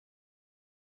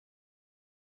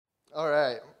All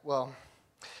right. Well,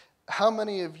 how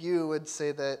many of you would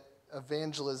say that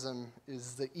evangelism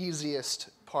is the easiest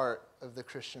part of the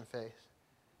Christian faith?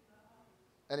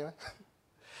 Anyone?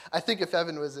 I think if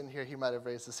Evan was in here, he might have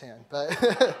raised his hand,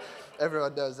 but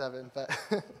everyone knows Evan. But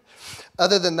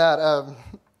other than that,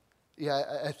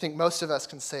 I think most of us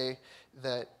can say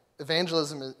that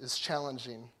evangelism is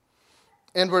challenging.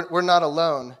 And we're not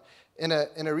alone. In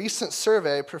a recent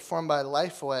survey performed by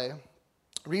Lifeway,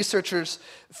 researchers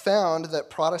found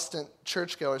that Protestant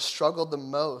churchgoers struggled the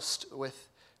most with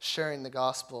sharing the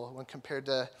gospel when compared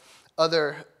to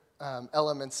other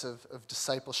elements of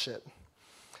discipleship.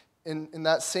 In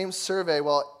that same survey,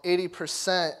 while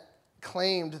 80%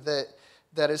 claimed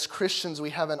that as Christians we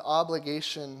have an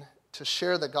obligation to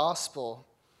share the gospel,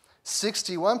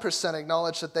 61%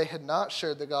 acknowledged that they had not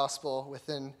shared the gospel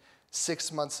within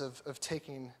 6 months of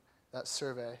taking that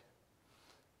survey.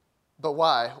 But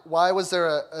why? Why was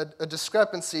there a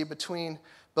discrepancy between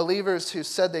believers who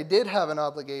said they did have an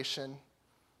obligation,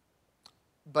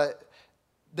 but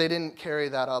they didn't carry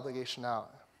that obligation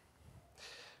out?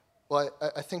 Well,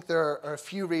 I think there are a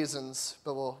few reasons,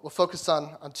 but we'll focus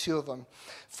on two of them.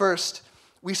 First,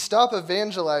 we stop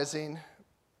evangelizing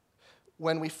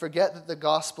when we forget that the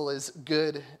gospel is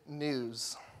good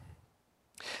news.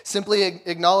 Simply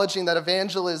acknowledging that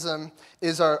evangelism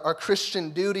is our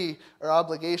Christian duty or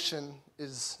obligation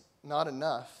is not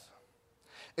enough.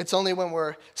 It's only when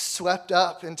we're swept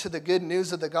up into the good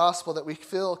news of the gospel that we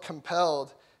feel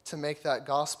compelled to make that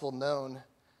gospel known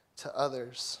to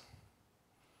others.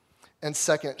 And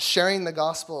second, sharing the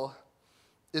gospel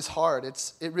is hard.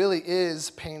 It really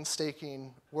is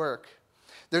painstaking work.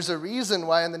 There's a reason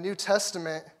why in the New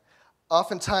Testament,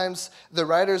 oftentimes the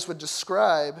writers would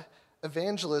describe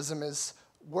evangelism as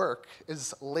work,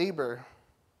 as labor.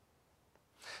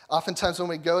 Oftentimes when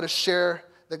we go to share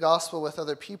the gospel with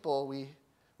other people,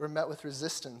 we're met with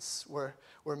resistance. We're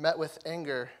met with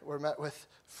anger. We're met with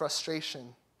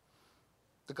frustration.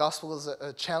 The gospel is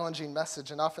a challenging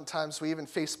message, and oftentimes we even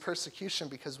face persecution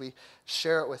because we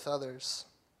share it with others.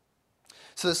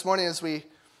 So this morning as we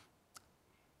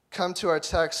come to our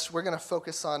text, we're going to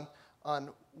focus on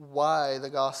why the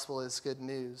gospel is good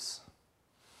news.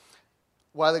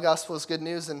 Why the gospel is good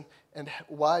news and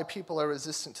why people are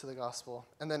resistant to the gospel.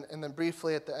 And then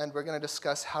briefly at the end, we're going to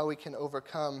discuss how we can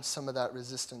overcome some of that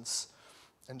resistance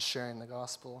in sharing the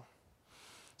gospel.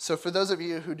 So for those of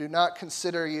you who do not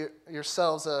consider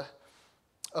yourselves a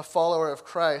follower of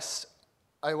Christ,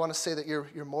 I want to say that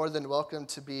you're more than welcome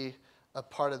to be a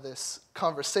part of this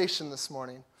conversation this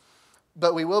morning.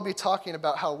 But we will be talking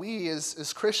about how we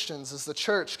as Christians, as the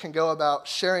church, can go about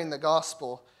sharing the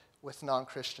gospel with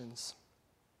non-Christians.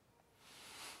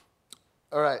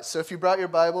 All right, so if you brought your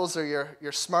Bibles or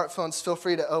your smartphones, feel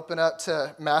free to open up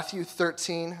to Matthew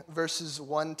 13, verses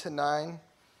 1 to 9.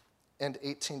 And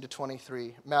 18 to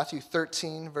 23. Matthew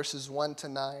 13, verses 1 to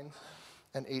 9,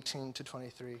 and 18 to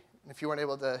 23. And if you weren't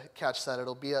able to catch that,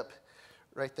 it'll be up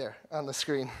right there on the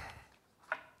screen.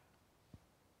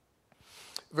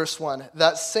 Verse 1,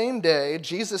 that same day,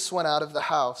 Jesus went out of the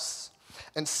house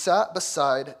and sat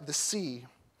beside the sea,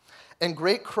 and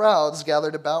great crowds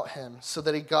gathered about him, so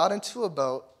that he got into a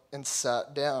boat and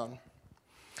sat down.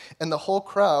 And the whole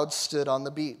crowd stood on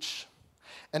the beach.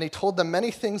 And he told them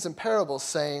many things in parables,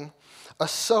 saying, a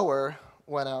sower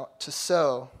went out to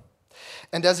sow.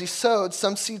 And as he sowed,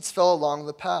 some seeds fell along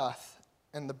the path,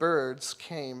 and the birds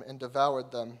came and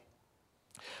devoured them.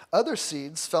 Other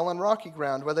seeds fell on rocky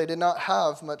ground where they did not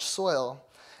have much soil,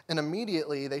 and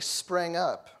immediately they sprang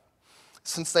up,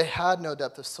 since they had no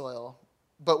depth of soil.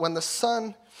 But when the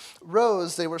sun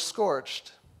rose, they were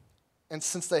scorched, and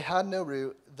since they had no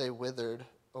root, they withered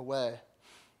away.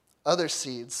 Other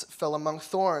seeds fell among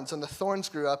thorns, and the thorns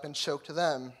grew up and choked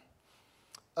them.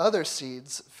 Other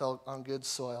seeds fell on good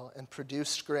soil and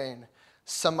produced grain,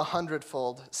 some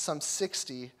 100-fold, some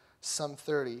 60, some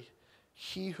 30.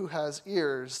 He who has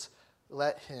ears,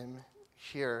 let him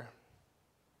hear.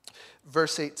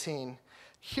 Verse 18,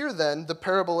 hear then the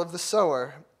parable of the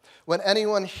sower. When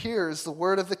anyone hears the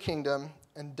word of the kingdom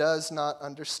and does not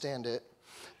understand it,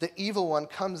 the evil one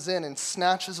comes in and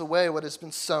snatches away what has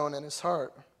been sown in his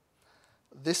heart.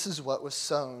 This is what was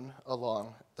sown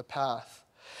along the path.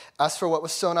 As for what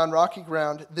was sown on rocky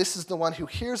ground, this is the one who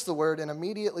hears the word and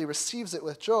immediately receives it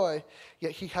with joy,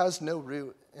 yet he has no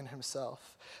root in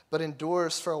himself, but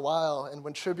endures for a while, and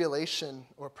when tribulation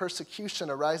or persecution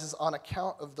arises on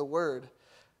account of the word,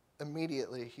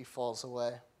 immediately he falls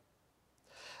away.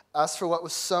 As for what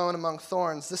was sown among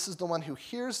thorns, this is the one who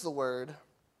hears the word,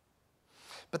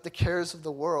 but the cares of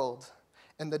the world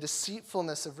and the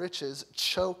deceitfulness of riches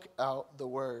choke out the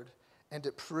word, and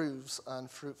it proves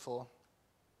unfruitful.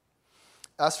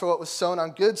 As for what was sown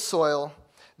on good soil,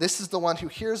 this is the one who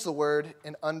hears the word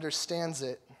and understands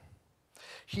it.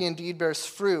 He indeed bears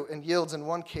fruit and yields in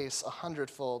one case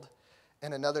 100-fold,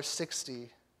 in another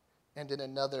 60, and in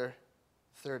another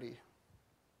 30.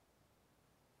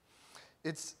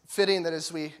 It's fitting that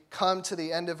as we come to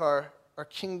the end of our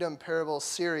Kingdom Parable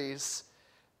series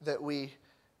that we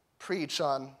preach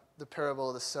on the parable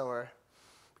of the sower.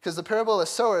 Because the parable of the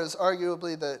sower is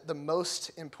arguably the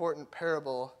most important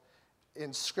parable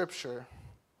in Scripture.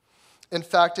 In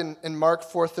fact, in Mark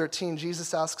 4:13,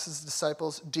 Jesus asks his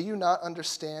disciples, "Do you not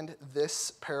understand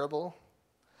this parable?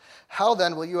 How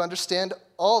then will you understand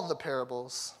all the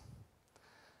parables?"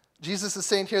 Jesus is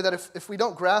saying here that if we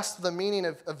don't grasp the meaning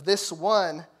of this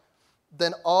one,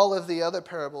 then all of the other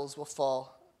parables will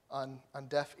fall on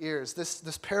deaf ears.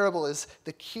 This parable is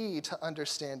the key to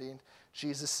understanding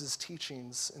Jesus'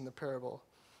 teachings in the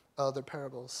other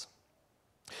parables.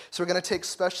 So we're going to take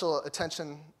special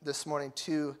attention this morning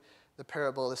to the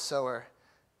parable of the sower.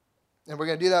 And we're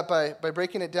going to do that by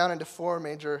breaking it down into four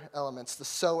major elements: the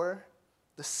sower,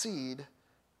 the seed,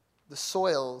 the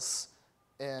soils,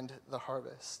 and the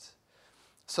harvest.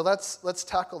 So let's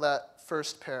tackle that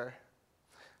first pair: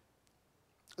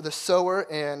 the sower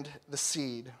and the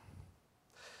seed.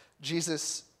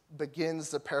 Jesus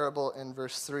begins the parable in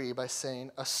verse 3 by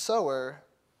saying, "A sower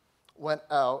went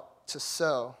out to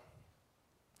sow."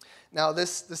 Now,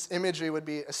 this imagery would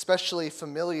be especially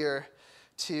familiar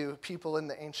to people in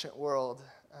the ancient world.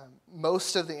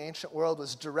 Most of the ancient world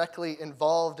was directly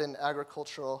involved in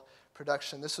agricultural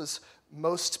production. This was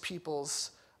most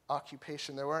people's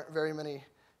occupation. There weren't very many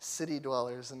city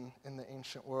dwellers in the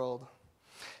ancient world.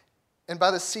 And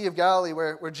by the Sea of Galilee,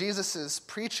 where Jesus is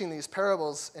preaching these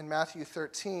parables in Matthew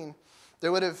 13,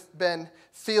 there would have been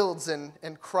fields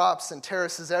and crops and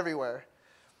terraces everywhere.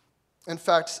 In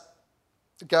fact,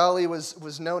 Galilee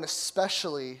was known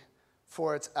especially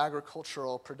for its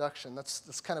agricultural production.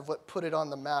 That's kind of what put it on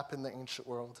the map in the ancient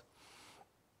world.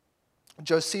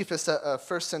 Josephus, a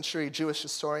first-century Jewish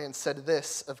historian, said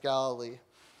this of Galilee: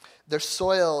 "Their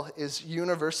soil is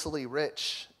universally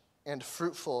rich and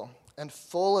fruitful and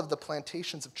full of the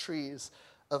plantations of trees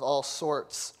of all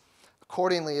sorts.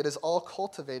 Accordingly, it is all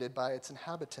cultivated by its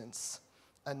inhabitants,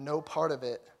 and no part of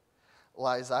it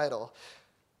lies idle."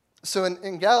 So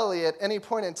in Galilee, at any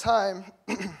point in time,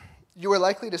 you were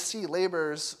likely to see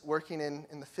laborers working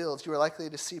in the fields. You were likely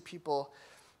to see people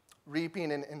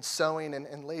reaping and sowing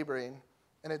and laboring.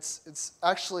 And it's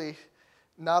actually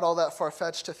not all that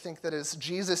far-fetched to think that as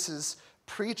Jesus is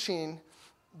preaching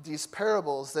these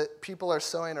parables, that people are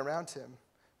sowing around him.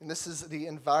 And this is the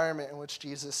environment in which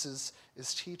Jesus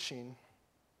is teaching.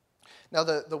 Now,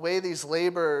 the way these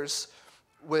laborers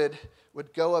would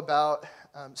go about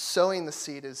sowing the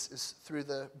seed is through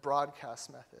the broadcast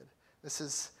method. This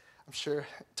is, I'm sure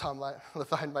Tom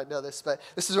Levine might know this, but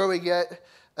this is where we get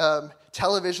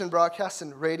television broadcasts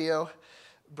and radio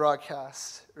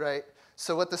broadcasts, right?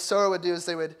 So what the sower would do is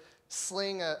they would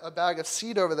sling a bag of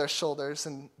seed over their shoulders,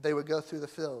 and they would go through the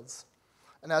fields.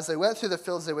 And as they went through the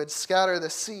fields, they would scatter the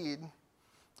seed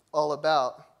all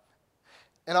about.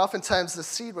 And oftentimes the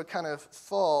seed would kind of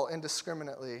fall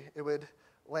indiscriminately. It would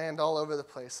land all over the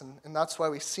place. And that's why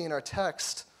we see in our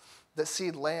text that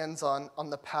seed lands on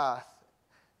the path.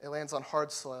 It lands on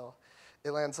hard soil.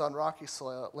 It lands on rocky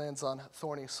soil. It lands on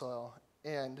thorny soil.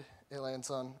 And it lands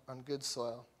on good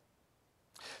soil.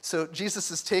 So Jesus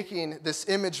is taking this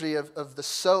imagery of the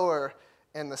sower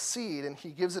and the seed, and he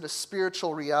gives it a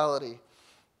spiritual reality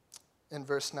in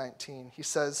verse 19. He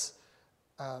says,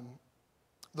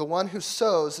 the one who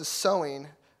sows is sowing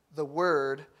the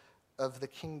word of the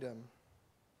kingdom.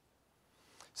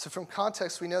 So from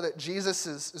context, we know that Jesus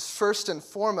is first and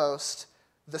foremost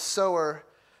the sower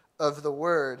of the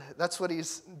word. That's what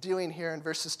he's doing here in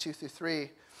verses 2 through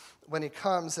 3 when he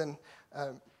comes, and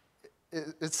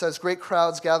it says, great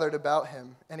crowds gathered about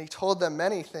him, and he told them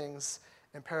many things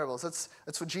in parables.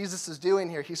 That's what Jesus is doing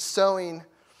here. He's sowing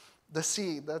the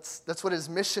seed. That's what his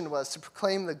mission was, to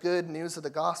proclaim the good news of the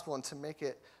gospel and to make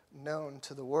it known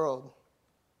to the world.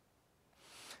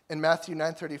 In Matthew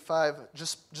 9:35,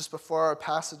 just before our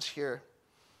passage here,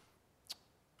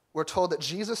 we're told that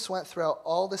Jesus went throughout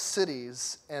all the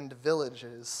cities and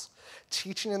villages,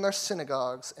 teaching in their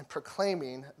synagogues and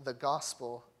proclaiming the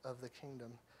gospel of the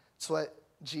kingdom. It's what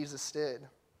Jesus did.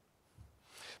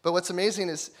 But what's amazing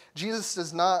is Jesus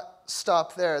does not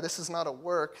stop there. This is not a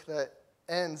work that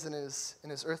ends in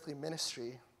his earthly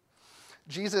ministry.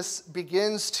 Jesus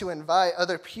begins to invite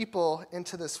other people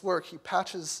into this work. He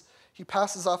passes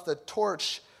off the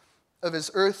torch of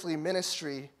his earthly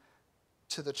ministry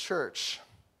to the church.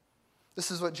 This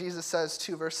is what Jesus says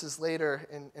 2 verses later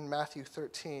in Matthew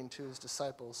 13 to his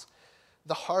disciples.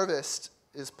 The harvest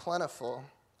is plentiful,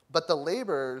 but the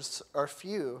laborers are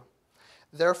few.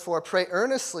 Therefore, pray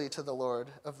earnestly to the Lord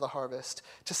of the harvest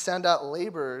to send out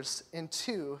laborers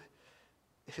into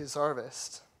his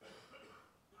harvest.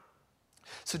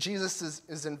 So Jesus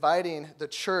is inviting the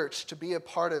church to be a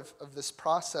part of this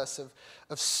process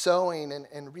of sowing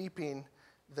and reaping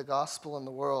the gospel in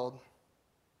the world.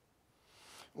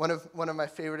 One of my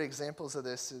favorite examples of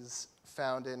this is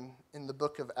found in the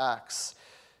book of Acts.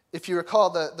 If you recall,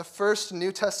 the first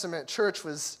New Testament church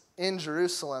was in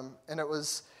Jerusalem, and it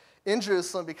was in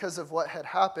Jerusalem because of what had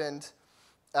happened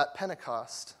at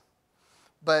Pentecost.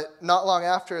 But not long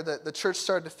after, the church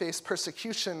started to face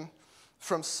persecution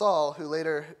from Saul, who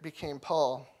later became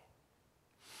Paul.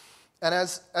 And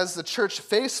as the church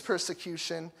faced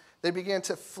persecution, they began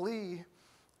to flee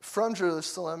from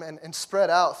Jerusalem and spread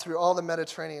out through all the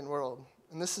Mediterranean world.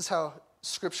 And this is how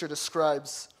Scripture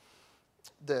describes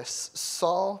this.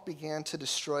 Saul began to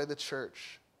destroy the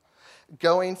church.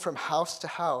 Going from house to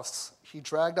house, he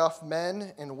dragged off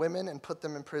men and women and put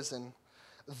them in prison.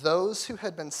 Those who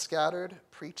had been scattered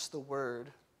preached the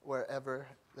word wherever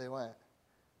they went.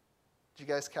 Did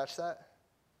you guys catch that?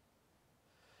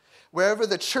 Wherever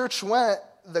the church went,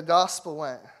 the gospel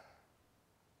went.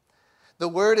 The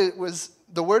word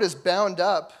is bound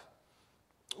up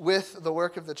with the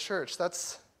work of the church.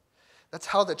 That's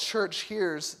how the church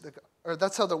hears,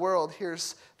 that's how the world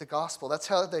hears the gospel. That's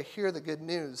how they hear the good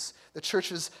news. The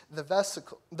church is the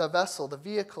vessel, the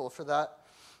vehicle for that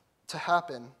to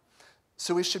happen.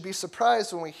 So we should be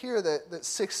surprised when we hear that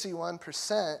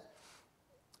 61%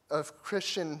 of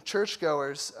Christian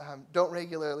churchgoers don't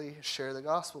regularly share the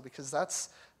gospel, because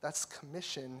that's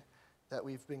commission that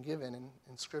we've been given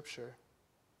in Scripture.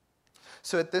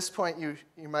 So at this point, you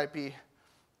might be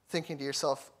thinking to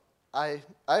yourself, I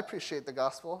appreciate the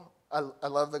gospel. I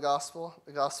love the gospel.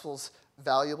 The gospel's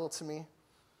valuable to me.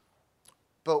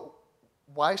 But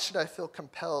why should I feel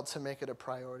compelled to make it a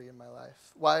priority in my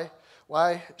life?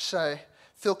 Why should I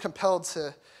feel compelled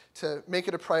to make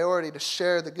it a priority to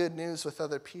share the good news with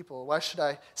other people? Why should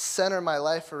I center my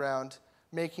life around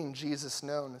making Jesus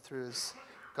known through his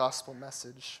gospel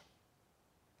message?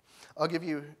 I'll give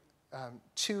you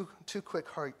two quick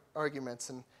arguments,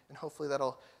 and hopefully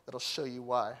that'll show you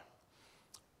why.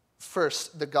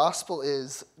 First, the gospel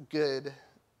is good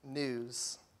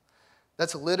news.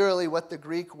 That's literally what the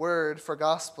Greek word for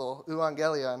gospel,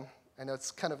 euangelion, I know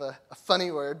it's kind of a funny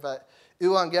word, but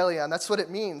euangelion, that's what it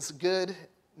means, good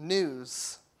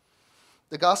news.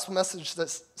 The gospel message that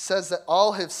says that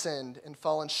all have sinned and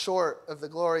fallen short of the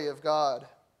glory of God.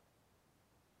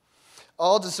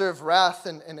 All deserve wrath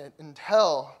and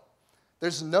hell.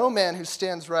 There's no man who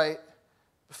stands right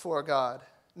before God.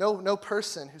 No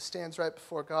person who stands right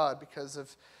before God because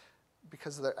of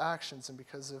their actions and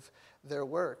because of their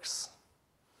works.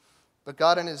 But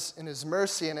God in his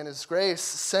mercy and in his grace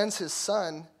sends his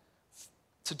Son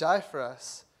to die for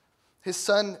us. His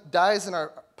Son dies in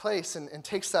our place and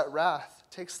takes that wrath,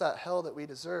 takes that hell that we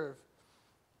deserve.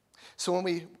 So when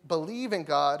we believe in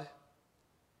God,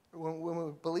 when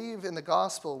we believe in the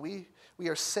gospel, we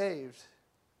are saved.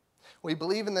 When we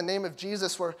believe in the name of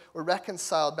Jesus, we're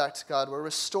reconciled back to God. We're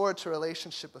restored to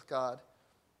relationship with God.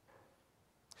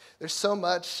 There's so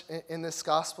much in this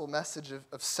gospel message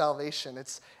of salvation.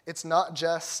 It's not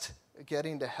just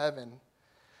getting to heaven.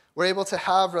 We're able to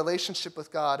have relationship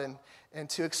with God and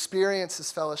to experience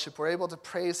his fellowship. We're able to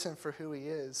praise him for who he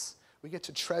is. We get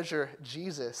to treasure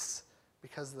Jesus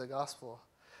because of the gospel.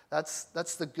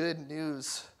 That's the good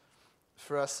news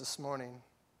for us this morning.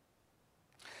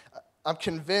 I'm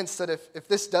convinced that if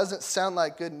this doesn't sound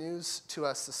like good news to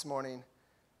us this morning,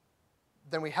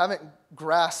 then we haven't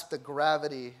grasped the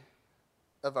gravity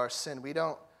of our sin. We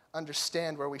don't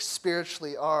understand where we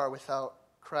spiritually are without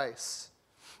Christ.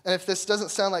 And if this doesn't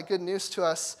sound like good news to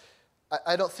us,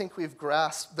 I don't think we've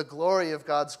grasped the glory of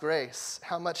God's grace,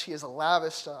 how much he has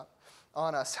lavished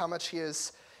on us, how much he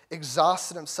has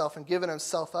exhausted himself and given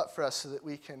himself up for us so that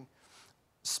we can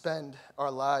spend our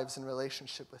lives in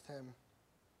relationship with him.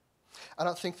 I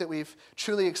don't think that we've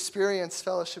truly experienced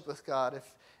fellowship with God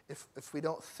if we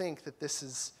don't think that this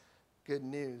is good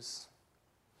news.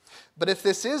 But if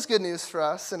this is good news for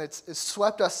us and it's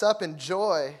swept us up in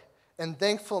joy and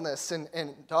thankfulness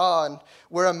and awe, and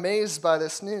we're amazed by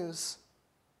this news,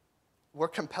 we're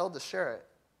compelled to share it.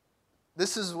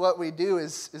 This is what we do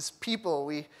as people.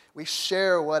 We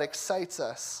share what excites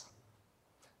us.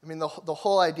 I mean, the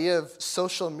whole idea of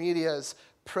social media is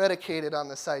predicated on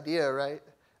this idea, right?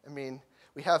 I mean,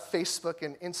 we have Facebook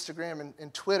and Instagram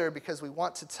and Twitter because we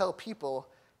want to tell people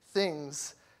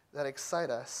things that excite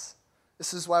us.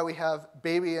 This is why we have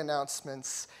baby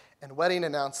announcements and wedding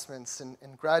announcements and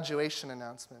graduation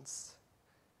announcements.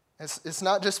 It's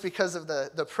not just because of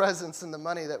the presents and the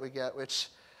money that we get, which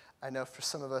I know for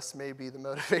some of us may be the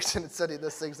motivation in setting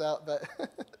those things out, but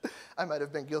I might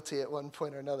have been guilty at one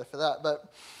point or another for that.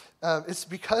 But it's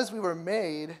because we were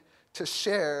made to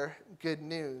share good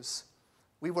news.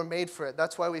 We were made for it.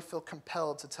 That's why we feel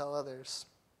compelled to tell others.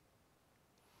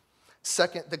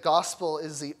 Second, the gospel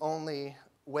is the only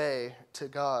way to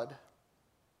God.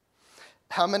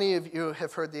 How many of you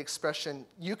have heard the expression,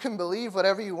 you can believe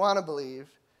whatever you want to believe,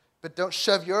 but don't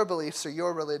shove your beliefs or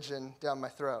your religion down my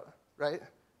throat, right?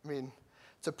 I mean,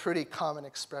 it's a pretty common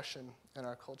expression in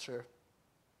our culture.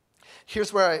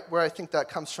 Here's where I think that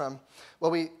comes from.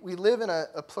 Well, we live in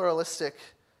a pluralistic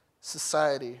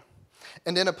society.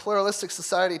 And in a pluralistic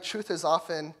society, truth is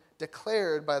often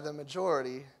declared by the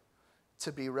majority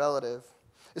to be relative.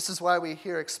 This is why we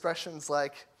hear expressions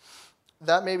like,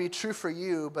 that may be true for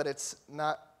you, but it's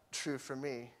not true for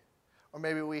me. Or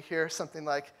maybe we hear something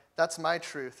like, that's my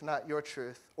truth, not your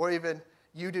truth. Or even,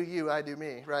 you do you, I do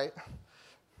me, right?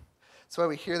 That's why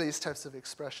we hear these types of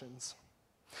expressions.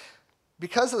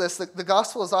 Because of this, the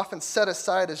gospel is often set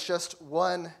aside as just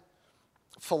one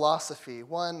philosophy,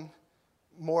 one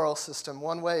moral system,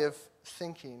 one way of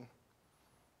thinking.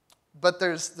 But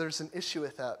there's an issue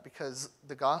with that because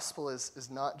the gospel is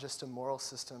not just a moral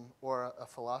system or a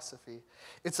philosophy.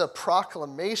 It's a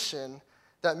proclamation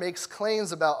that makes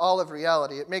claims about all of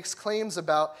reality. It makes claims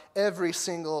about every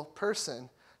single person.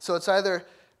 So it's either,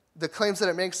 the claims that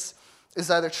it makes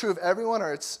is either true of everyone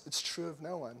or it's true of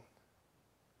no one.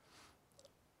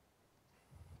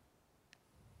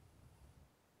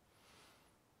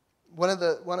 One of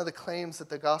the claims that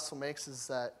the gospel makes is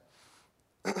that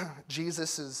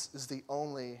Jesus is the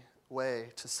only way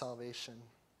to salvation.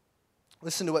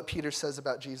 Listen to what Peter says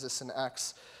about Jesus in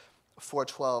Acts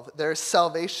 4:12. There is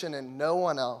salvation in no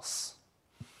one else,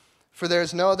 for there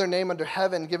is no other name under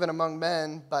heaven given among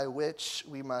men by which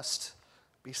we must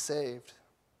be saved.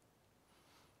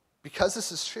 Because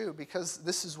this is true, because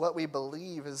this is what we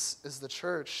believe is the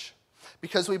church,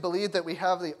 because we believe that we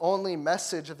have the only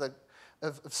message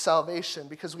of salvation,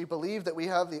 because we believe that we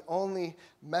have the only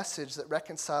message that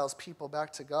reconciles people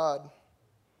back to God,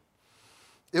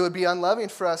 it would be unloving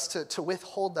for us to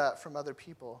withhold that from other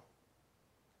people.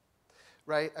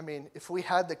 Right? I mean, if we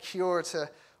had the cure to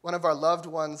one of our loved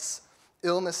ones'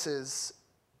 illnesses,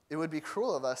 it would be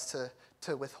cruel of us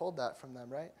to withhold that from them,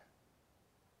 right?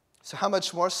 So how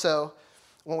much more so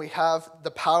when we have the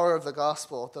power of the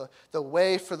gospel, the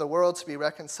way for the world to be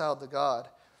reconciled to God?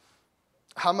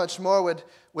 How much more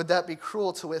would that be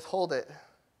cruel to withhold it,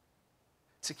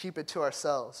 to keep it to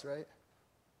ourselves, right?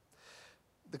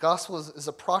 The gospel is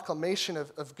a proclamation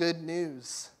of good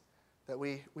news that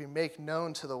we make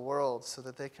known to the world so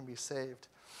that they can be saved.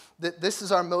 This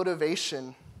is our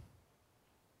motivation.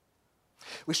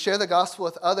 We share the gospel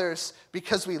with others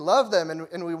because we love them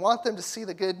and we want them to see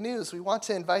the good news. We want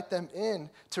to invite them in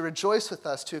to rejoice with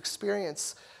us, to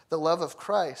experience the love of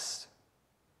Christ.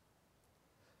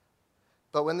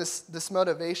 But when this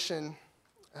motivation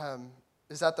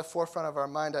is at the forefront of our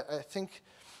mind, I think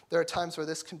there are times where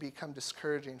this can become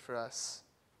discouraging for us.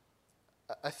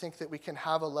 I think that we can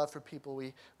have a love for people.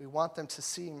 We want them to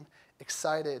seem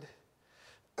excited,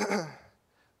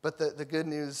 but the good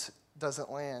news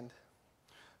doesn't land.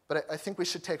 But I think we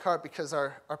should take heart because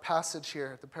our passage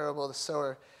here, the parable of the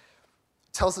sower,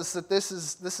 tells us that this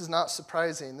is not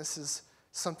surprising. This is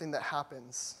something that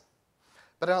happens.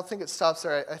 But I don't think it stops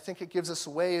there. I think it gives us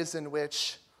ways in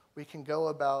which we can go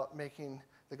about making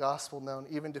the gospel known,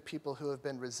 even to people who have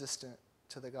been resistant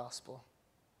to the gospel.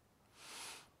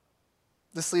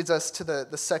 This leads us to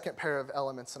the second pair of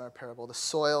elements in our parable, the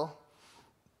soils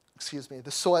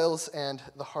and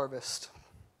the harvest.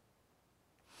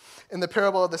 In the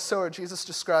parable of the sower, Jesus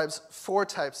describes 4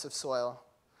 types of soil.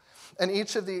 And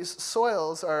each of these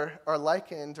soils are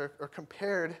likened or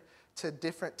compared to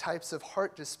different types of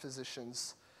heart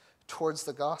dispositions towards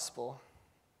the gospel.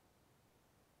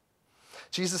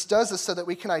 Jesus does this so that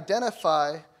we can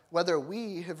identify whether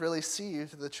we have really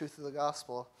received the truth of the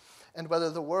gospel and whether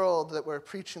the world that we're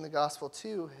preaching the gospel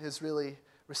to has really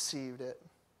received it.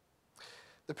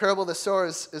 The parable of the sower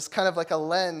is kind of like a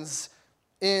lens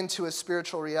into a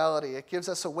spiritual reality. It gives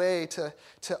us a way to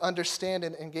understand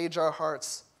and engage our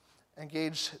hearts,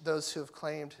 engage those who have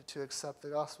claimed to accept the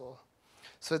gospel.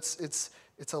 So it's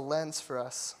a lens for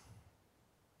us.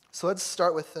 So let's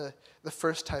start with the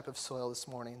first type of soil this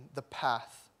morning, the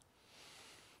path.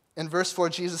 In verse 4,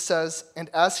 Jesus says, "And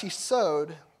as he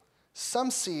sowed,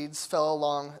 some seeds fell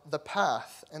along the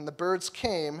path, and the birds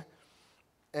came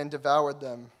and devoured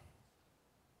them.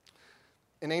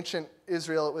 In ancient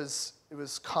Israel, it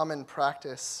was common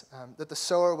practice that the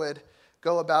sower would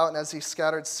go about, and as he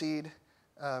scattered seed,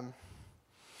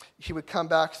 he would come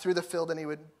back through the field and he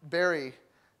would bury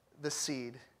the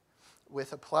seed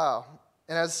with a plow.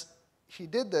 And as he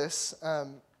did this,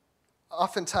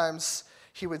 oftentimes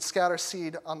he would scatter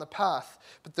seed on the path.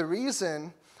 But the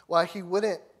reason why he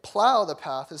wouldn't plow the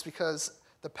path is because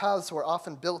the paths were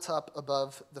often built up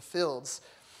above the fields.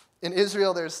 In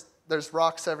Israel, there's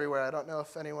rocks everywhere. I don't know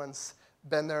if anyone's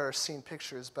been there or seen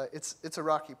pictures, but it's a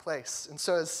rocky place. And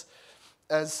so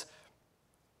as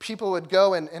people would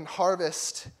go and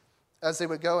harvest, as they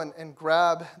would go and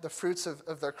grab the fruits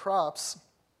of their crops,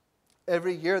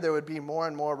 every year there would be more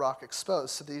and more rock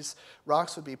exposed. So these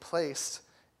rocks would be placed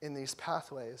in these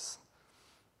pathways.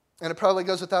 And it probably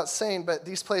goes without saying, but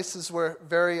these places were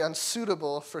very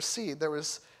unsuitable for seed. There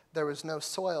was no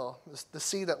soil. The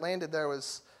seed that landed there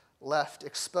was left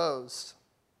exposed.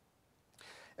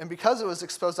 And because it was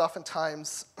exposed,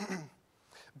 oftentimes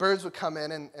birds would come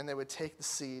in and they would take the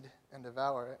seed and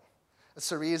devour it. That's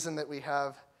the reason that we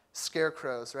have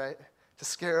scarecrows, right? To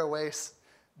scare away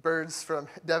birds from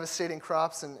devastating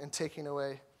crops and taking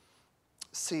away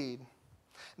seed.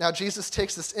 Now, Jesus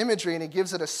takes this imagery and he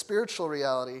gives it a spiritual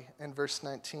reality in verse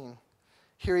 19.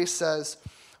 Here he says,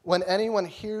 "When anyone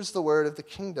hears the word of the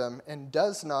kingdom and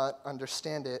does not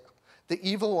understand it, the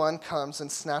evil one comes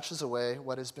and snatches away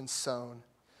what has been sown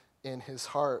in his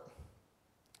heart.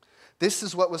 This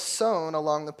is what was sown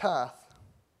along the path."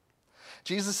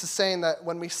 Jesus is saying that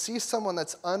when we see someone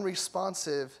that's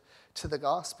unresponsive to the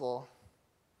gospel,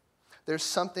 there's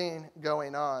something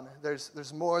going on.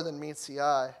 There's more than meets the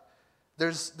eye.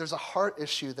 There's a heart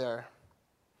issue there.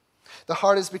 The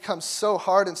heart has become so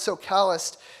hard and so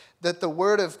calloused that the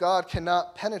word of God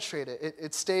cannot penetrate it.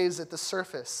 It stays at the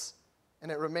surface,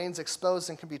 and it remains exposed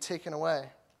and can be taken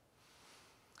away.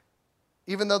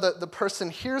 Even though the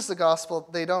person hears the gospel,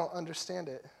 they don't understand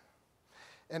it.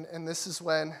 And this is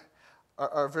when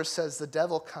our verse says the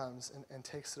devil comes and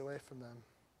takes it away from them.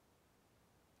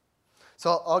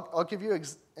 So I'll give you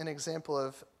an example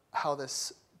of how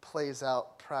this plays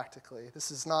out practically. This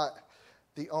is not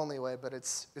the only way, but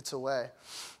it's a way.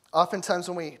 Oftentimes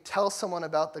when we tell someone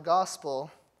about the gospel,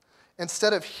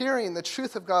 instead of hearing the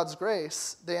truth of God's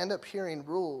grace, they end up hearing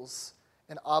rules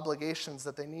and obligations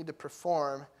that they need to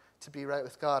perform to be right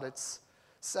with God. It's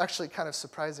actually kind of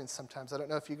surprising sometimes. I don't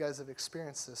know if you guys have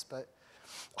experienced this, but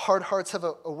hard hearts have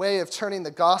a way of turning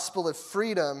the gospel of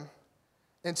freedom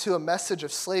into a message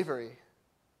of slavery.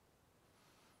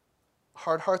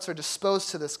 Hard hearts are disposed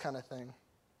to this kind of thing.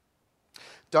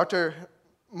 Dr.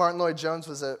 Martin Lloyd-Jones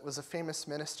was a famous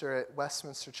minister at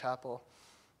Westminster Chapel,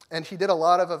 and he did a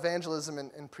lot of evangelism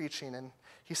and preaching, and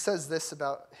he says this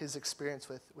about his experience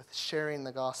with sharing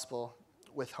the gospel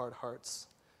with hard hearts.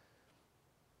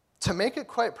 "To make it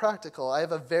quite practical, I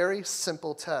have a very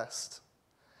simple test.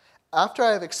 After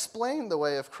I have explained the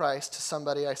way of Christ to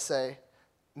somebody, I say,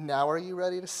 'Now are you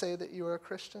ready to say that you are a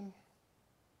Christian?'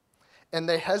 And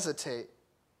they hesitate.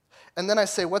 And then I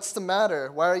say, 'What's the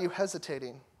matter? Why are you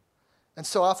hesitating?' And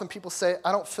so often people say,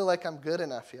 'I don't feel like I'm good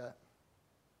enough yet.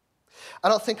 I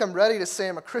don't think I'm ready to say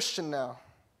I'm a Christian now.'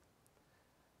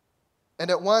 And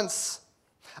at once,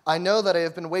 I know that I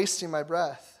have been wasting my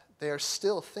breath. They are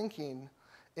still thinking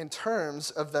in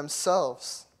terms of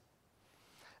themselves.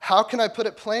 How can I put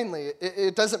it plainly?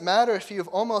 It doesn't matter if you have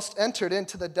almost entered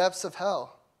into the depths of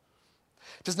hell.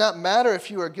 It does not matter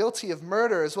if you are guilty of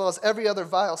murder as well as every other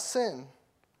vile sin.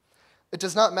 It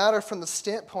does not matter from the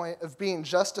standpoint of being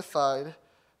justified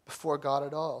before God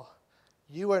at all.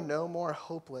 You are no more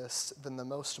hopeless than the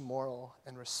most moral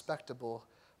and respectable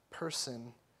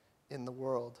person in the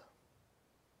world."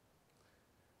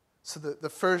 So the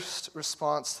first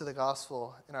response to the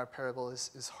gospel in our parable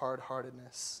is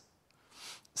hard-heartedness.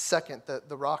 Second,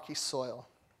 the rocky soil.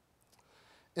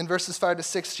 In verses 5 to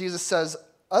 6, Jesus says,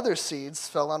 "Other seeds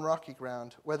fell on rocky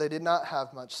ground where they did not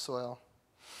have much soil.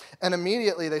 And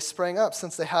immediately they sprang up,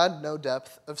 since they had no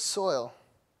depth of soil.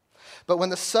 But when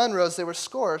the sun rose, they were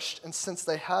scorched, and since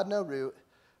they had no root,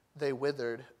 they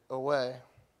withered away."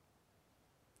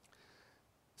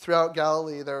 Throughout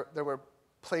Galilee, there were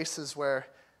places where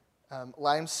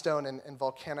limestone and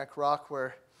volcanic rock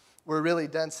were really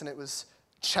dense, and it was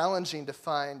challenging to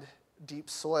find deep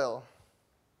soil.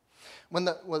 When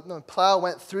the plow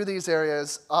went through these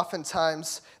areas,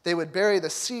 oftentimes they would bury the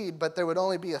seed, but there would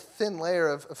only be a thin layer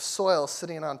of soil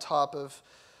sitting on top of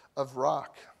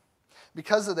rock.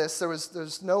 Because of this,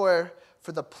 there's nowhere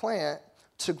for the plant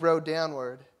to grow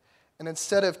downward. And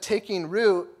instead of taking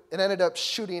root, it ended up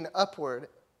shooting upward.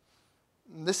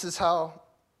 And this is how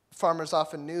farmers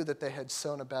often knew that they had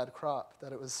sown a bad crop,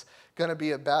 that it was going to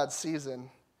be a bad season.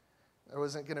 There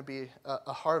wasn't going to be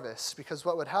a harvest, because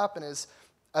what would happen is,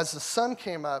 as the sun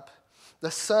came up,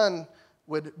 the sun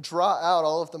would draw out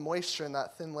all of the moisture in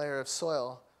that thin layer of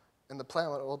soil, and the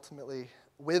plant would ultimately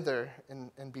wither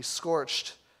and be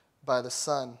scorched by the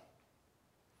sun.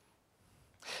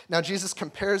 Now, Jesus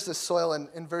compares this soil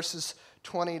in verses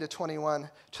 20 to 21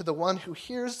 to the one who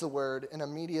hears the word and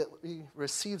immediately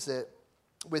receives it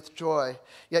with joy,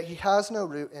 yet he has no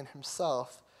root in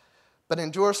himself, but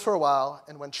endures for a while,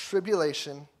 and when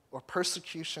tribulation or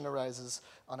persecution arises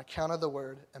on account of the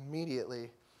word,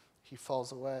 immediately he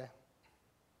falls away.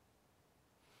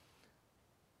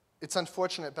 It's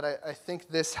unfortunate, but I think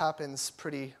this happens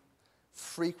pretty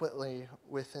frequently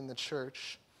within the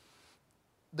church.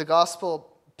 The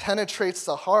gospel penetrates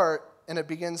the heart and it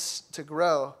begins to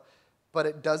grow, but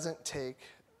it doesn't take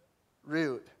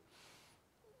root.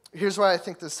 Here's why I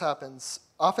think this happens.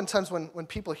 Oftentimes when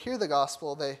people hear the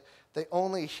gospel, they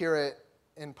only hear it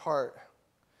in part.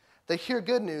 They hear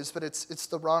good news, but it's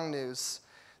the wrong news.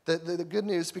 The good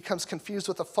news becomes confused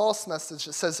with a false message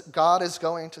that says God is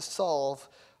going to solve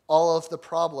all of the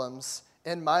problems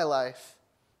in my life,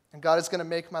 and God is going to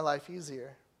make my life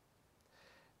easier.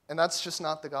 And that's just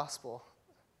not the gospel.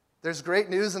 There's great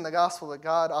news in the gospel, but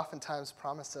God oftentimes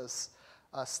promises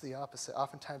us the opposite.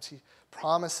 Oftentimes he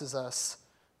promises us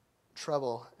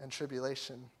trouble and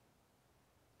tribulation.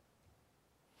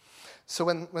 So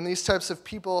when these types of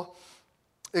people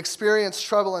experience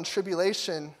trouble and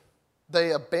tribulation,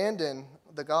 they abandon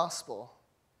the gospel,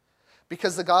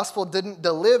 because the gospel didn't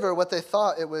deliver what they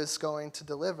thought it was going to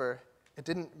deliver. It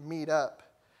didn't meet up,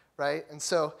 right? And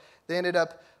so they ended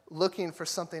up looking for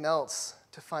something else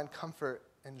to find comfort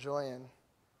and joy in.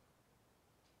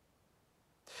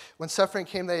 When suffering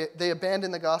came, they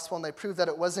abandoned the gospel, and they proved that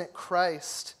it wasn't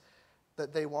Christ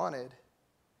that they wanted.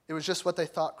 It was just what they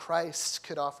thought Christ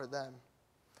could offer them.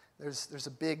 There's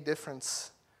a big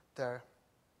difference there.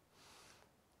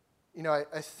 You know,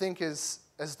 I think as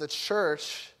the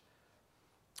church,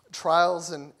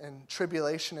 trials and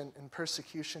tribulation and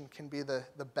persecution can be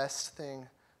the best thing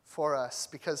for us,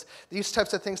 because these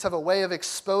types of things have a way of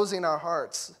exposing our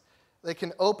hearts. They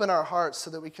can open our hearts so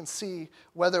that we can see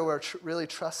whether we're really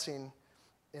trusting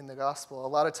in the gospel. A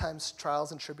lot of times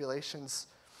trials and tribulations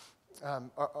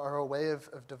are a way of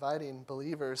dividing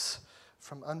believers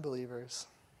from unbelievers.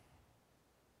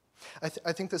 I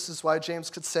think this is why James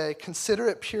could say, "Consider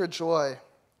it pure joy,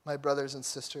 my brothers and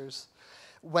sisters,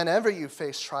 whenever you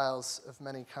face trials of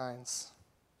many kinds,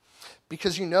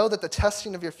 because you know that the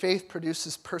testing of your faith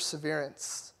produces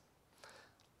perseverance.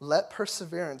 Let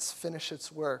perseverance finish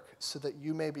its work so that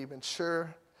you may be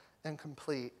mature and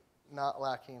complete, not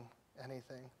lacking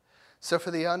anything." So for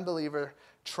the unbeliever,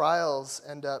 trials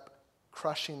end up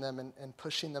crushing them and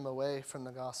pushing them away from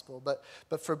the gospel. But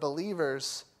for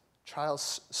believers,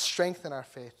 trials strengthen our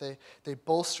faith. They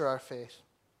bolster our faith.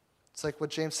 It's like what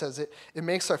James says, it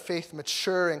makes our faith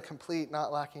mature and complete,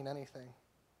 not lacking anything.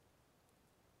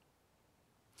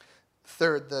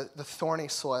 Third, the thorny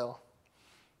soil.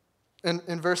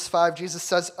 In verse 5, Jesus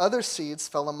says, "Other seeds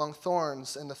fell among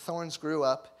thorns, and the thorns grew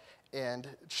up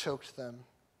and choked them."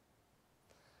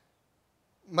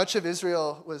 Much of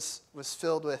Israel was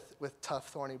filled with tough,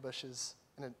 thorny bushes,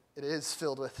 and it is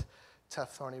filled with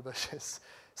tough, thorny bushes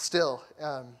still.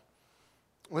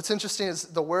 What's interesting is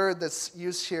the word that's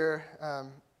used here,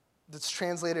 that's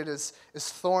translated as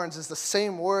thorns, is the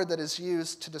same word that is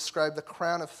used to describe the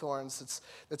crown of thorns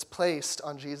that's placed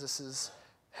on Jesus'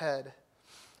 head.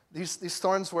 These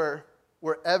thorns were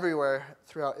everywhere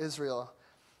throughout Israel.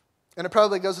 And it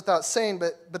probably goes without saying,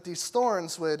 but these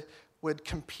thorns would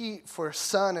compete for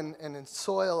sun and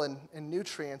soil and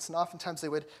nutrients, and oftentimes they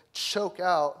would choke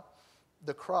out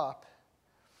the crop.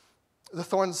 The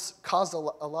thorns caused a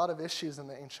lot of issues in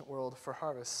the ancient world for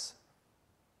harvests.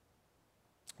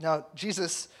 Now,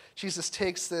 Jesus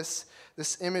takes this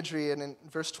imagery, and in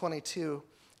verse 22,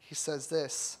 he says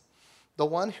this: "The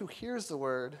one who hears the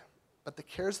word, but the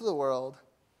cares of the world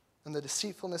and the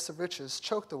deceitfulness of riches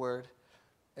choke the word,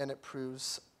 and it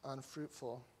proves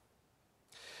unfruitful."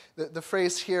 The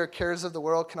phrase here, cares of the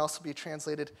world, can also be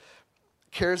translated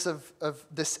cares of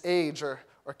this age or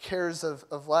cares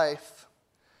of life.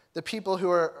 The people who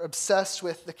are obsessed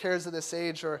with the cares of this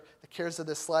age or the cares of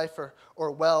this life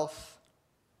or wealth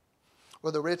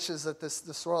or the riches that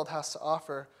this world has to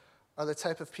offer are the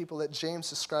type of people that James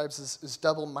describes as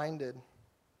double-minded.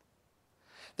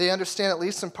 They understand, at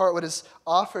least in part, what is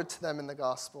offered to them in the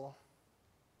gospel,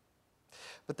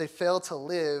 but they fail to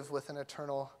live with an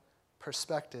eternal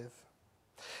perspective.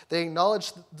 They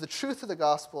acknowledge the truth of the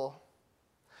gospel,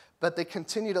 but they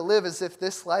continue to live as if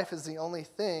this life is the only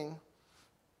thing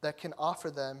that can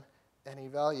offer them any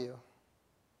value.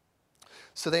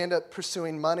 So they end up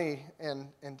pursuing money and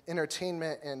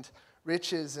entertainment and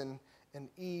riches and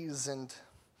ease and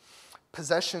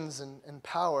possessions and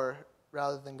power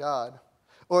rather than God.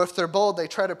 Or if they're bold, they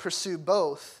try to pursue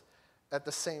both at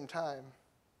the same time.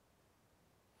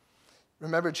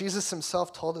 Remember, Jesus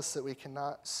himself told us that we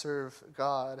cannot serve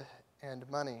God and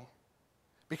money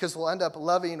because we'll end up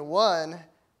loving one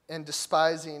and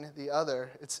despising the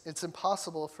other. It's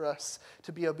impossible for us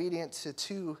to be obedient to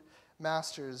two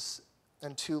masters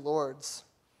and two lords.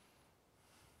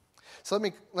 So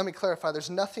let me clarify. There's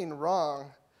nothing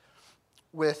wrong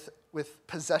with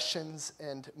possessions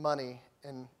and money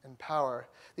and power.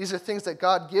 These are things that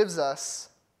God gives us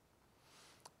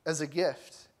as a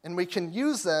gift, and we can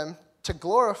use them to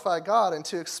glorify God and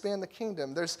to expand the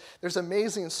kingdom. There's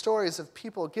amazing stories of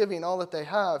people giving all that they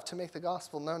have to make the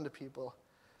gospel known to people.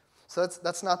 So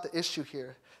that's not the issue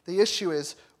here. The issue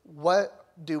is, what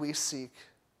do we seek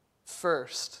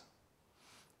first?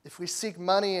 If we seek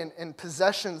money and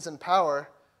possessions and power,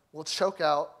 we'll choke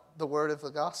out the word of the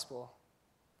gospel.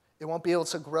 It won't be able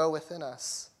to grow within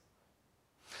us.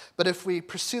 But if we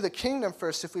pursue the kingdom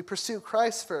first, if we pursue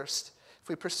Christ first, if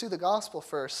we pursue the gospel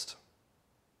first,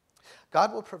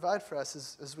 God will provide for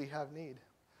us as we have need.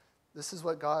 This is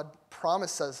what God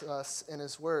promises us in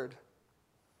his word.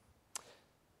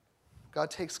 God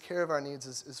takes care of our needs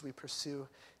as we pursue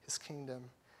his kingdom.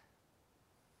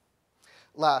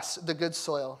 Last, the good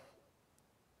soil.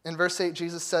 In verse 8,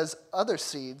 Jesus says, other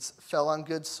seeds fell on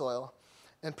good soil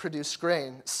and produced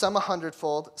grain, some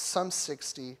 100-fold, some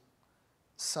 60,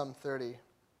 some 30.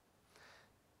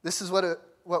 This is what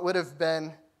would have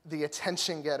been the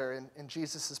attention getter in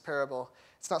Jesus' parable.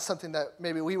 It's not something that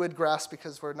maybe we would grasp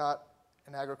because we're not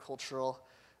an agricultural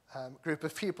group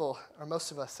of people, or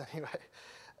most of us anyway.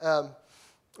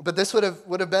 But this would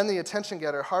have been the attention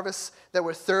getter. Harvests that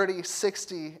were 30,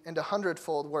 60, and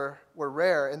 100-fold were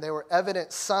rare, and they were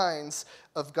evident signs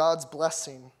of God's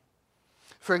blessing.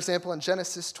 For example, in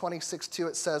Genesis 26:2,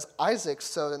 it says, Isaac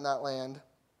sowed in that land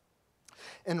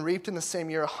and reaped in the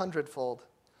same year 100-fold.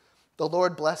 The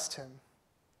Lord blessed him.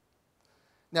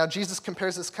 Now, Jesus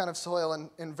compares this kind of soil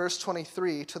in verse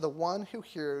 23 to the one who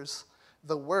hears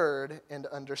the word and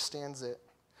understands it,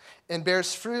 and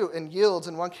bears fruit and yields,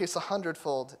 in one case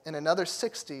 100-fold, in another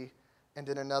 60, and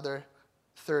in another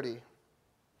 30.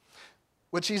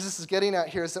 What Jesus is getting at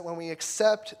here is that when we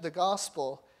accept the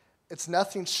gospel, it's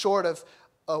nothing short of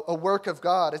a work of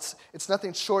God. It's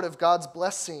nothing short of God's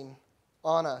blessing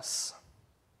on us.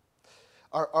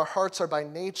 Our hearts are by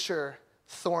nature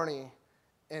thorny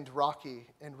and rocky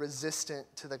and resistant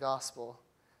to the gospel.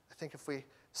 I think if we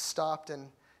stopped and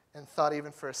thought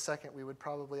even for a second, we would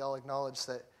probably all acknowledge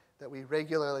that we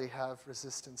regularly have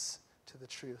resistance to the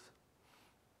truth.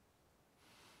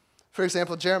 For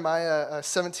example, Jeremiah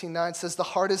 17:9 says, the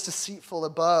heart is deceitful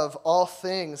above all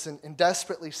things and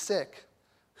desperately sick.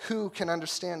 Who can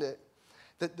understand it?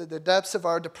 The depths of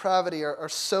our depravity are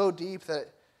so deep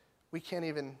that we can't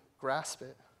even grasp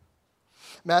it.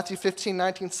 Matthew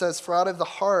 15:19 says, for out of the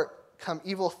heart come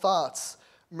evil thoughts,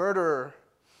 murder,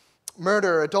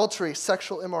 adultery,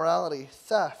 sexual immorality,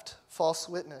 theft, false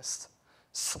witness,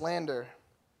 slander.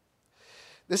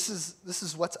 This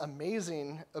is what's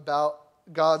amazing about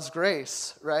God's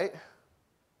grace, right?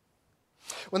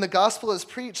 When the gospel is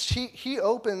preached, he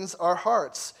opens our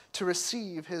hearts to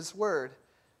receive his word.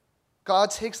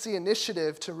 God takes the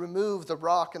initiative to remove the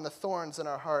rock and the thorns in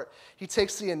our heart. He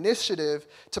takes the initiative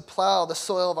to plow the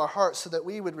soil of our heart so that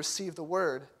we would receive the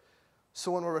word.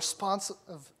 So when we're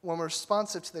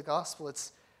responsive to the gospel,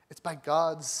 it's by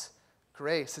God's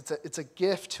grace. It's a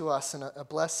gift to us and a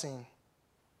blessing.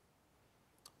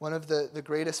 One of the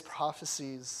greatest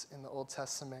prophecies in the Old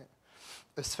Testament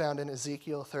is found in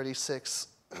Ezekiel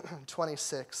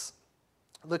 36:26.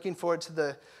 Looking forward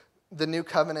to the new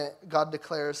covenant, God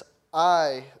declares,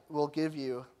 I will give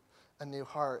you a new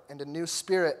heart, and a new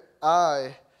spirit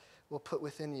I will put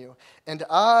within you. And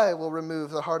I will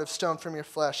remove the heart of stone from your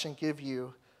flesh and give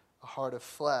you a heart of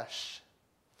flesh.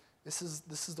 This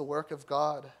is the work of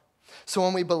God. So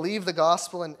when we believe the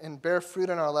gospel and bear fruit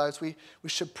in our lives, we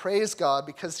should praise God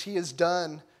because he has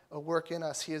done a work in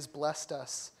us. He has blessed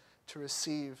us to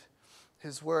receive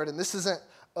his word. And this isn't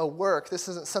a work. This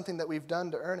isn't something that we've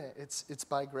done to earn it. It's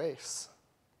by grace.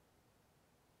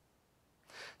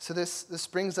 So this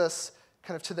brings us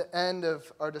kind of to the end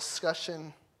of our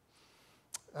discussion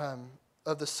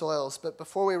of the soils. But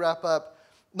before we wrap up,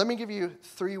 let me give you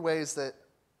 3 ways that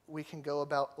we can go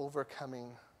about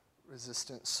overcoming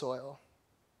resistant soil.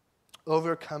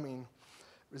 Overcoming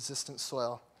resistant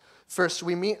soil. First,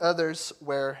 we meet others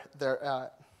where they're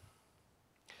at.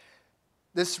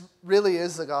 This really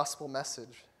is the gospel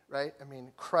message, right? I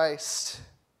mean, Christ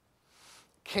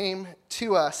came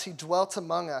to us. He dwelt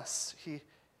among us. He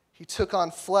took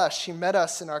on flesh. He met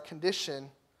us in our condition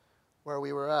where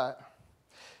we were at.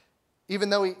 Even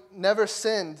though he never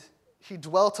sinned, he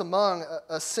dwelt among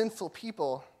a sinful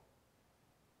people.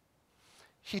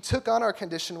 He took on our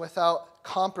condition without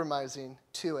compromising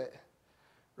to it,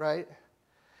 right?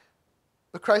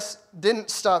 But Christ didn't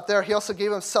stop there. He also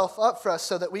gave himself up for us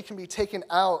so that we can be taken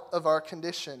out of our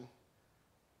condition.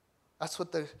 That's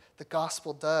what the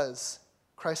gospel does.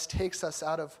 Christ takes us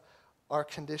out of our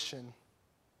condition.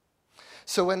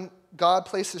 So when God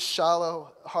places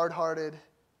shallow, hard-hearted,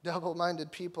 double-minded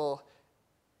people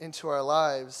into our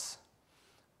lives,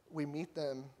 we meet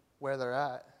them where they're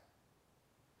at.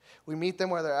 We meet them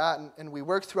where they're at, and we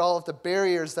work through all of the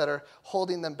barriers that are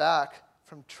holding them back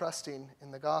from trusting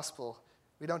in the gospel.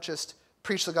 We don't just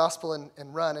preach the gospel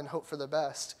and run and hope for the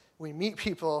best. We meet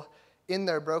people in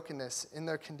their brokenness, in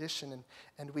their condition,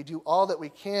 and we do all that we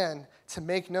can to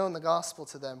make known the gospel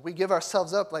to them. We give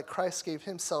ourselves up like Christ gave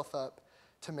himself up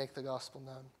to make the gospel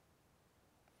known.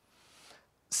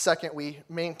 Second, we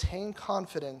maintain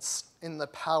confidence in the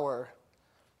power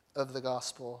of the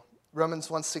gospel.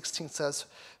 Romans 1:16 says,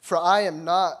 "For I am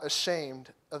not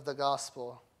ashamed of the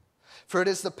gospel, for it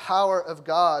is the power of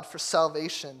God for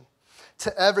salvation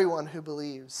to everyone who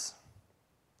believes."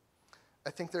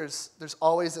 I think there's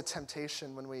always a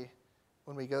temptation when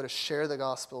we go to share the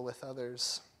gospel with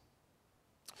others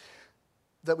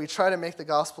that we try to make the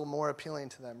gospel more appealing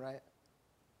to them, right?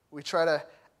 We try to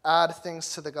add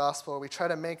things to the gospel. We try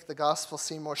to make the gospel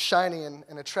seem more shiny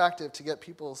and attractive to get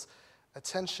people's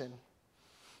attention.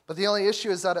 But the only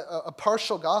issue is that a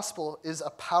partial gospel is a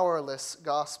powerless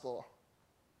gospel.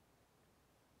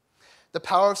 The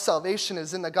power of salvation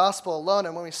is in the gospel alone,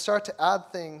 and when we start to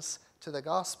add things to the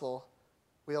gospel,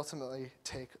 we ultimately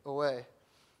take away.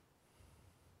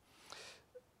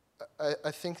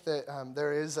 I think that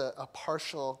there is a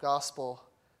partial gospel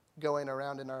going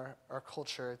around in our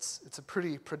culture. It's a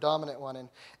pretty predominant one,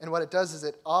 and what it does is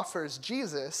it offers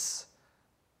Jesus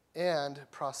and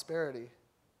prosperity.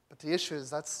 But the issue is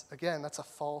that's a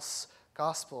false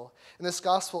gospel. And this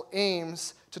gospel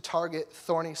aims to target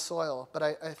thorny soil. But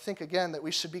I think, again, that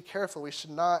we should be careful. We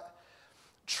should not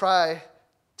try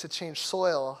to change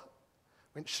soil.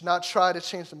 We should not try to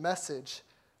change the message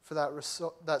for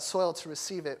that soil to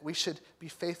receive it. We should be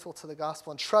faithful to the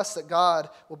gospel and trust that God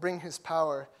will bring his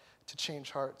power to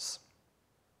change hearts.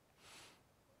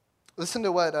 Listen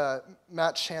to what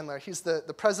Matt Chandler, he's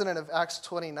the president of Acts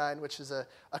 29, which is a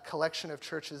collection of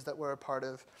churches that we're a part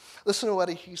of. Listen to what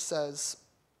he says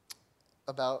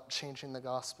about changing the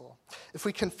gospel. "If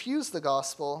we confuse the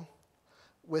gospel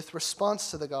with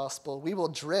response to the gospel, we will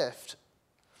drift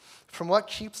from what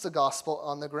keeps the gospel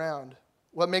on the ground,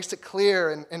 what makes it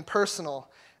clear and personal.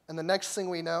 And the next thing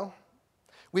we know,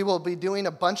 we will be doing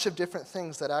a bunch of different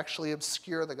things that actually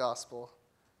obscure the gospel,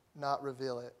 not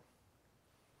reveal it."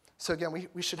 So again,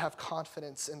 we should have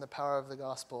confidence in the power of the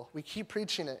gospel. We keep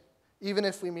preaching it. Even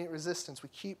if we meet resistance, we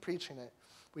keep preaching it.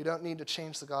 We don't need to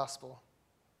change the gospel.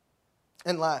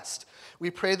 And last, we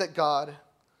pray that God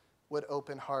would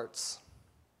open hearts.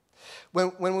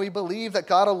 When we believe that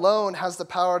God alone has the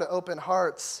power to open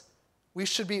hearts, we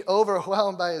should be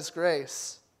overwhelmed by his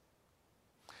grace.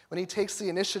 When he takes the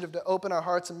initiative to open our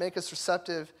hearts and make us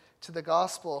receptive to the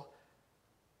gospel,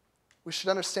 we should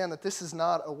understand that this is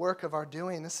not a work of our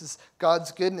doing. This is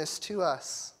God's goodness to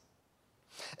us.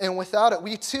 And without it,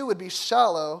 we too would be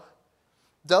shallow,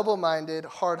 double-minded,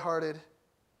 hard-hearted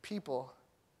people.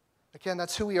 Again,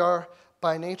 that's who we are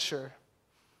by nature.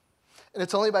 And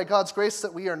it's only by God's grace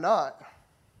that we are not.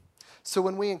 So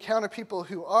when we encounter people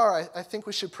who are, I think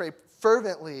we should pray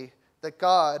fervently that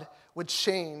God would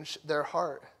change their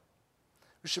heart.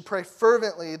 We should pray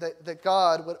fervently that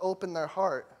God would open their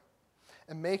heart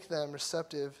and make them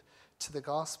receptive to the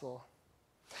gospel.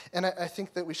 And I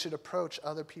think that we should approach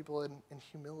other people in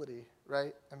humility,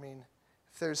 right? I mean,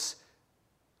 if there's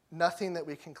nothing that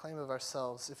we can claim of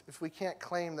ourselves, if we can't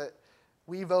claim that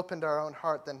we've opened our own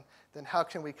heart, then how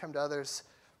can we come to others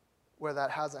where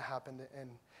that hasn't happened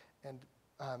and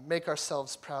make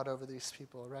ourselves proud over these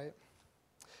people, right?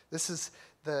 This is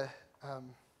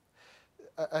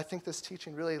I think this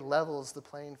teaching really levels the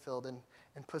playing field and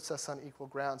puts us on equal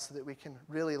ground so that we can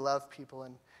really love people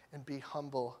and be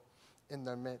humble in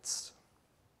their midst.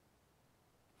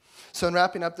 So in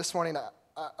wrapping up this morning,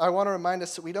 I want to remind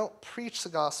us that we don't preach the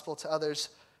gospel to others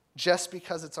just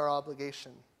because it's our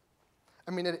obligation.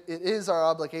 I mean, it is our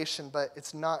obligation, but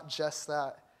it's not just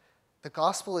that. The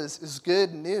gospel is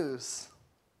good news.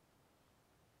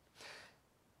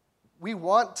 We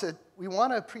want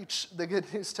to preach the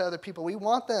good news to other people. We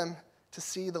want them to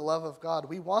see the love of God.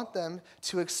 We want them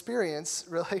to experience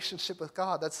relationship with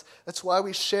God. That's why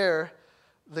we share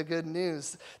the good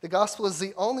news. The gospel is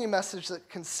the only message that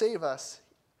can save us.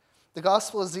 The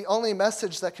gospel is the only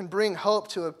message that can bring hope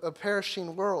to a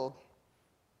perishing world.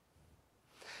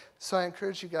 So I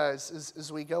encourage you guys,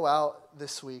 as we go out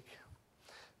this week,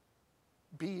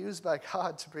 be used by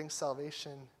God to bring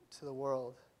salvation to the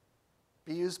world.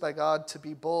 Be used by God to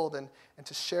be bold and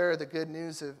to share the good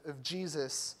news of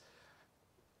Jesus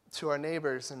to our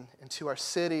neighbors and to our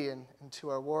city and to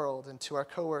our world and to our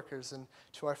coworkers and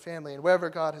to our family and wherever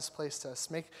God has placed us.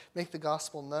 Make the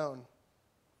gospel known.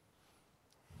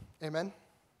 Amen?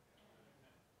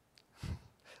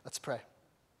 Let's pray.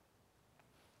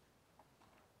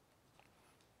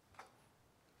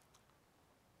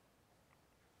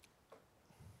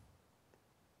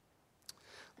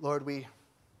 Lord, we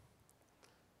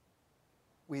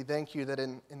thank you that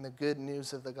in the good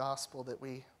news of the gospel that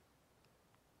we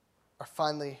are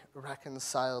finally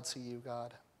reconciled to you,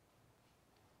 God.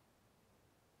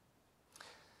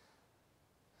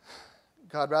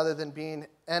 God, rather than being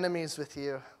enemies with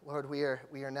you, Lord, we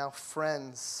are now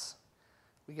friends.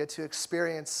 We get to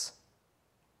experience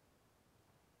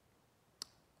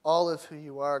all of who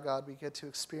you are, God. We get to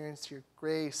experience your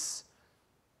grace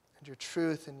and your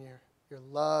truth and your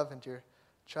love and your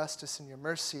justice and your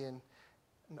mercy and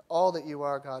all that you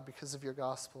are, God, because of your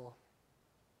gospel.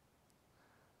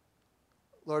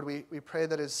 Lord, we pray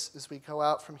that as we go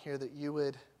out from here that you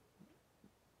would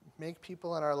make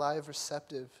people in our life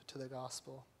receptive to the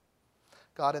gospel.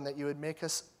 God, and that you would make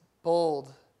us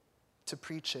bold to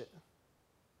preach it.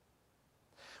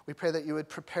 We pray that you would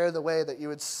prepare the way, that you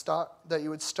would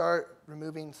start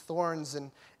removing thorns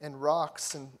and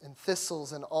rocks and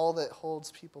thistles and all that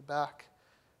holds people back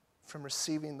from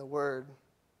receiving the word.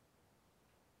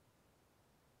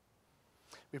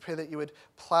 We pray that you would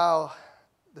plow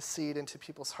the seed into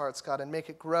people's hearts, God, and make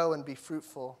it grow and be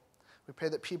fruitful. We pray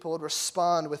that people would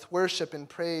respond with worship and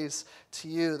praise to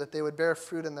you, that they would bear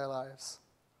fruit in their lives.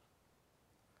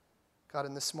 God,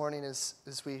 and this morning as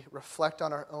we reflect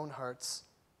on our own hearts,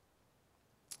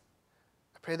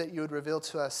 I pray that you would reveal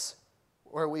to us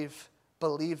where we've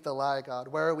believed the lie, God.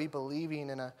 Where are we believing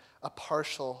in a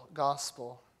partial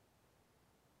gospel?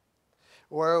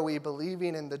 Or are we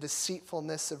believing in the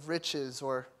deceitfulness of riches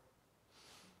or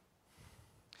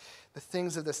the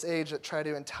things of this age that try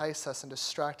to entice us and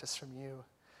distract us from you?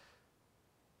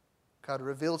 God,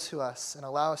 reveal to us and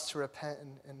allow us to repent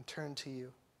and turn to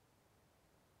you.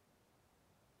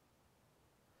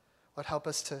 Lord, help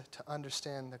us to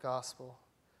understand the gospel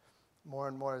more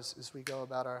and more as we go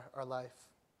about our life.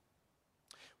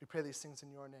 We pray these things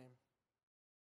in your name.